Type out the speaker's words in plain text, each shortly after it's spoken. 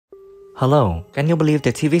Hello, can you believe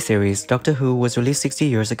the TV series Doctor Who was released 60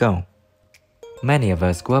 years ago? Many of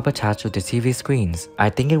us grew up attached to the TV screens. I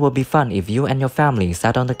think it would be fun if you and your family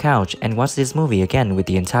sat on the couch and watched this movie again with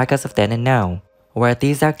the entire cast of then and now. Where are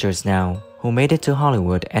these actors now, who made it to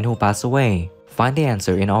Hollywood and who passed away? Find the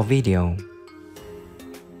answer in our video.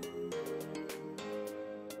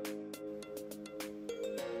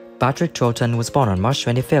 Patrick Troughton was born on March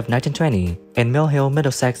 25, 1920, in Mill Hill,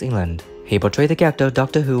 Middlesex, England. He portrayed the character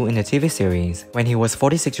Doctor Who in the TV series when he was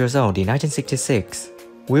 46 years old in 1966.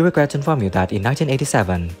 We regret to inform you that in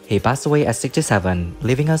 1987, he passed away at 67,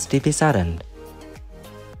 leaving us deeply saddened.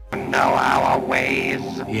 Know our ways.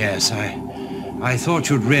 Yes, I thought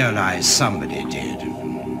you'd realize somebody did.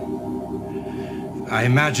 I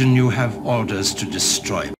imagine you have orders to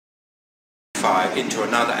destroy me. Into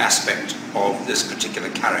another aspect of this particular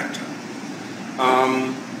character.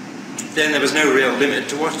 Then there was no real limit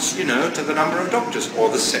to what, to the number of doctors or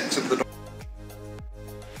the sex of the doctors.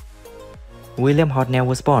 William Hartnell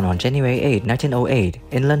was born on January 8, 1908,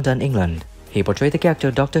 in London, England. He portrayed the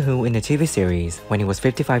character Doctor Who in the TV series when he was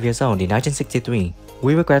 55 years old in 1963.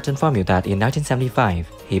 We regret to inform you that in 1975,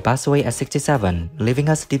 he passed away at 67, leaving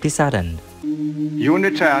us deeply saddened. You in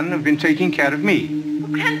return have been taking care of me.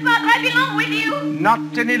 Grandfather, I belong with you!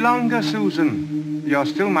 Not any longer, Susan. You're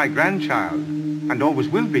still my grandchild, and always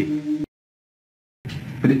will be.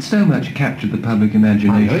 But it so much captured the public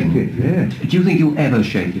imagination. I like it, yes. Do you think you'll ever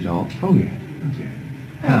shake it off? Oh, yeah.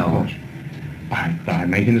 How? By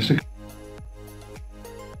making a success.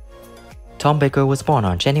 Tom Baker was born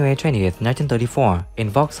on January 20, 1934, in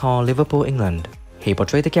Vauxhall, Liverpool, England. He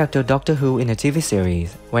portrayed the character Doctor Who in a TV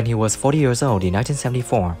series when he was 40 years old in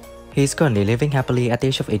 1974. He is currently living happily at the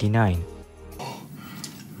age of 89.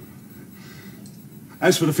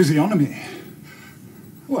 As for the physiognomy,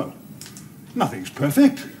 well, nothing's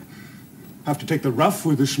perfect. Have to take the rough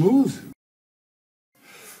with the smooth.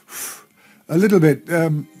 A little bit,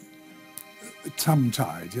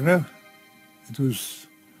 tongue-tied, you know? It was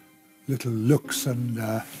little looks and,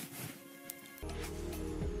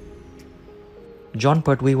 John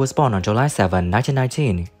Pertwee was born on July 7,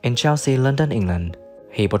 1919, in Chelsea, London, England.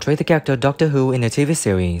 He portrayed the character Doctor Who in a TV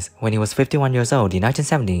series when he was 51 years old in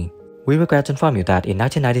 1970. We regret to inform you that in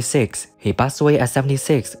 1996, he passed away at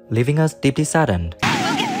 76, leaving us deeply saddened.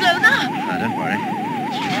 We'll get blown up! Don't worry.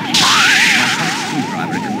 My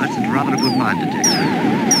screwdriver converts into rather a good mine detector.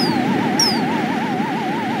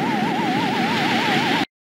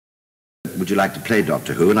 Would you like to play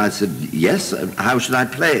Doctor Who? And I said, yes. How should I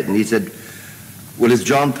play it? And he said, well, it's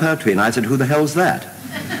John Pertwee. And I said, who the hell's that?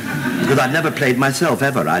 Because I've never played myself,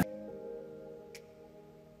 ever.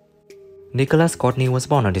 Nicholas Courtney was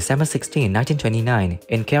born on December 16, 1929,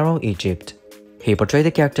 in Cairo, Egypt. He portrayed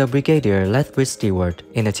the character Brigadier Lethbridge Stewart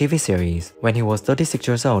in a TV series when he was 36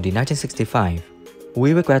 years old in 1965.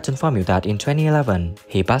 We regret to inform you that in 2011,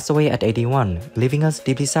 he passed away at 81, leaving us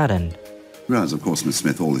deeply saddened. Whereas, of course, Miss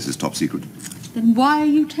Smith, all this is top secret. Then why are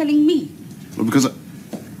you telling me? Well, because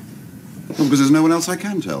there's no one else I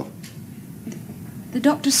can tell. The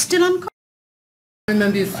doctor's still unconscious. I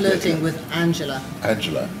remember you flirting with Angela.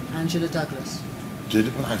 Angela? Angela Douglas. Did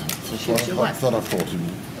it? I flirted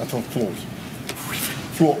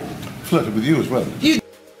with you as well.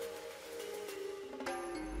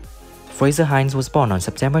 Fraser Hines was born on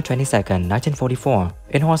September 22, 1944,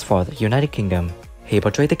 in Horsforth, United Kingdom. He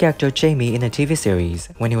portrayed the character Jamie in a TV series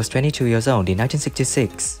when he was 22 years old in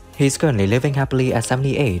 1966. He is currently living happily at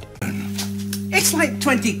 78. It's like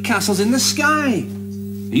 20 castles in the sky.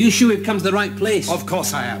 Are you sure we've come to the right place? of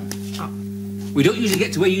course I am. We don't usually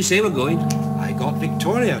get to where you say we're going. I got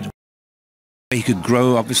Victoria. He could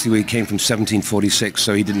grow, obviously, he came from 1746,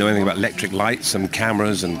 so he didn't know anything about electric lights and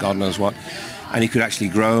cameras and God knows what. And he could actually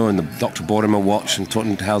grow, and the doctor bought him a watch and taught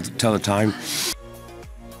him to tell the time.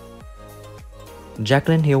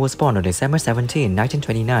 Jacqueline Hill was born on December 17,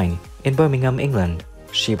 1929, in Birmingham, England.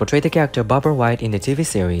 She portrayed the character Barbara White in the TV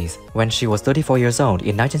series when she was 34 years old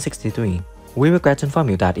in 1963. We regret to inform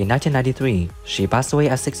you that in 1993, she passed away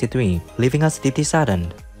at 63, leaving us deeply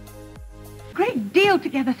saddened. Great deal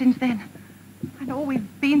together since then. And all we've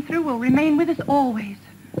been through will remain with us always.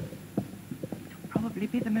 It'll probably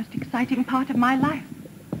be the most exciting part of my life.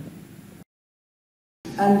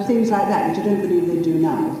 And things like that, which I don't believe they do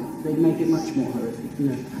now, they'd make it much more horrific. You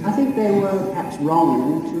know. I think they were perhaps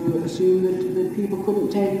wrong to assume that people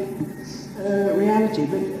couldn't take reality,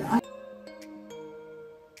 but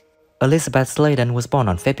Elizabeth Sladen was born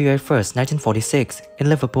on February 1, 1946, in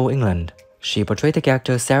Liverpool, England. She portrayed the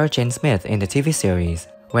character Sarah Jane Smith in the TV series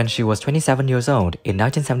when she was 27 years old in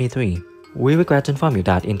 1973. We regret to inform you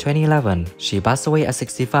that in 2011, she passed away at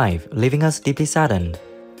 65, leaving us deeply saddened.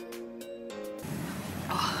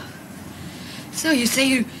 So you say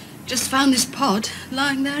you just found this pod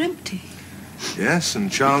lying there empty? Yes,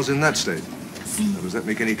 and Charles in that state. Now, does that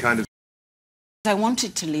make any kind of... I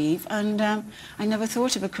wanted to leave, and I never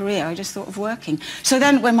thought of a career. I just thought of working. So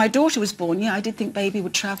then when my daughter was born, yeah, I did think baby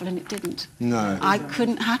would travel, and it didn't. No. I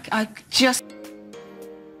couldn't hack... I just...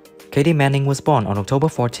 Katie Manning was born on October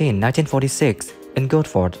 14, 1946, in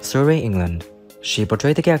Guildford, Surrey, England. She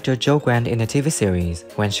portrayed the character Jo Grant in a TV series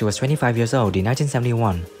when she was 25 years old in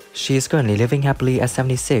 1971. She is currently living happily at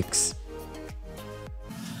 76.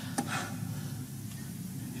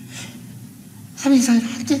 That means I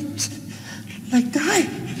didn't, like, die.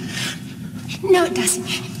 No, it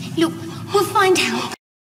doesn't. Look, we'll find out.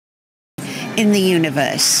 In the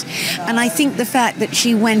universe. And I think the fact that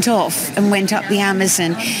she went off and went up the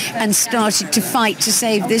Amazon and started to fight to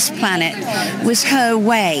save this planet was her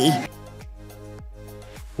way.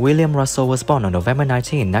 William Russell was born on November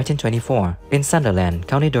 19, 1924, in Sunderland,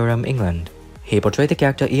 County Durham, England. He portrayed the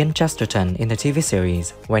character Ian Chesterton in the TV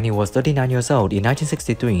series when he was 39 years old in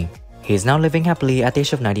 1963. He is now living happily at the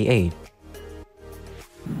age of 98.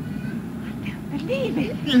 Believe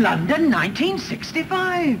it. London,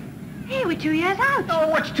 1965. Hey, we're 2 years out. Oh,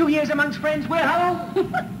 what's 2 years amongst friends? Well,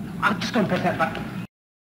 hello. I'm just going to press that button.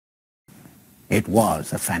 It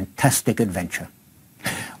was a fantastic adventure.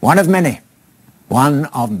 One of many. One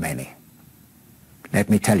of many. Let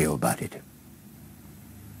me tell you about it.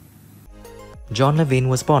 John Levine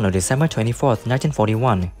was born on December 24,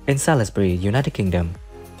 1941, in Salisbury, United Kingdom.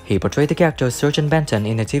 He portrayed the character Sergeant Benton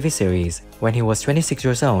in a TV series when he was 26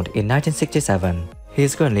 years old in 1967. He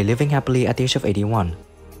is currently living happily at the age of 81.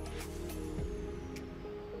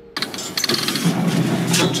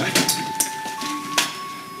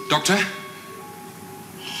 Doctor?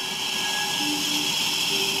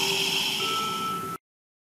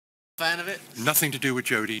 Fan of it? Nothing to do with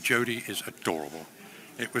Jodie. Jodie is adorable.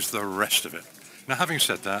 It was the rest of it. Now, having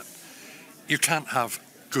said that, you can't have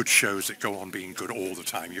good shows that go on being good all the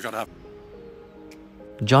time. You got to have...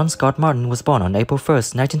 John Scott Martin was born on April 1,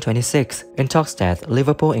 1926, in Toxteth,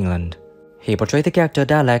 Liverpool, England. He portrayed the character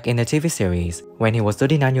Dalek in a TV series when he was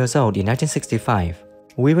 39 years old in 1965.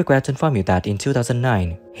 We regret to inform you that in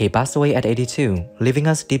 2009, he passed away at 82, leaving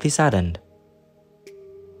us deeply saddened.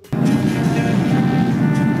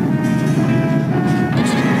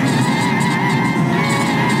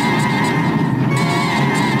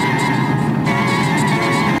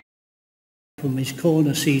 From his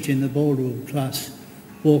corner seat in the ballroom class,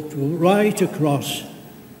 walked right across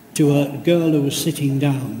to a girl who was sitting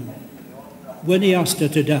down. When he asked her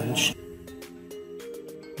to dance,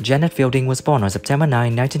 Janet Fielding was born on September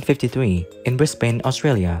 9, 1953, in Brisbane,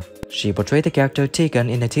 Australia. She portrayed the character Tegan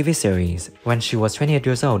in a TV series when she was 28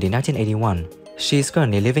 years old in 1981. She is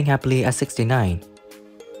currently living happily at 69.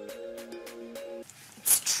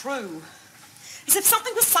 It's true. As if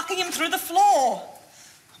something was sucking him through the floor.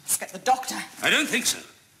 Let's get the doctor. I don't think so.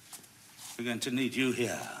 We're going to need you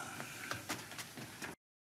here.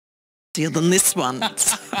 Than this one.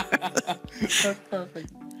 That's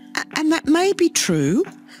perfect. And that may be true.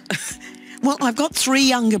 Well, I've got 3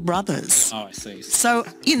 younger brothers. Oh, I see. So,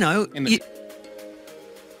 you know...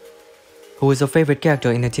 Who is your favorite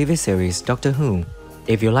character in the TV series Doctor Who?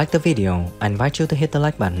 If you like the video, I invite you to hit the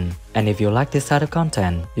like button. And if you like this type of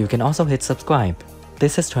content, you can also hit subscribe.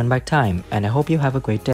 This is Turn Back Time, and I hope you have a great day.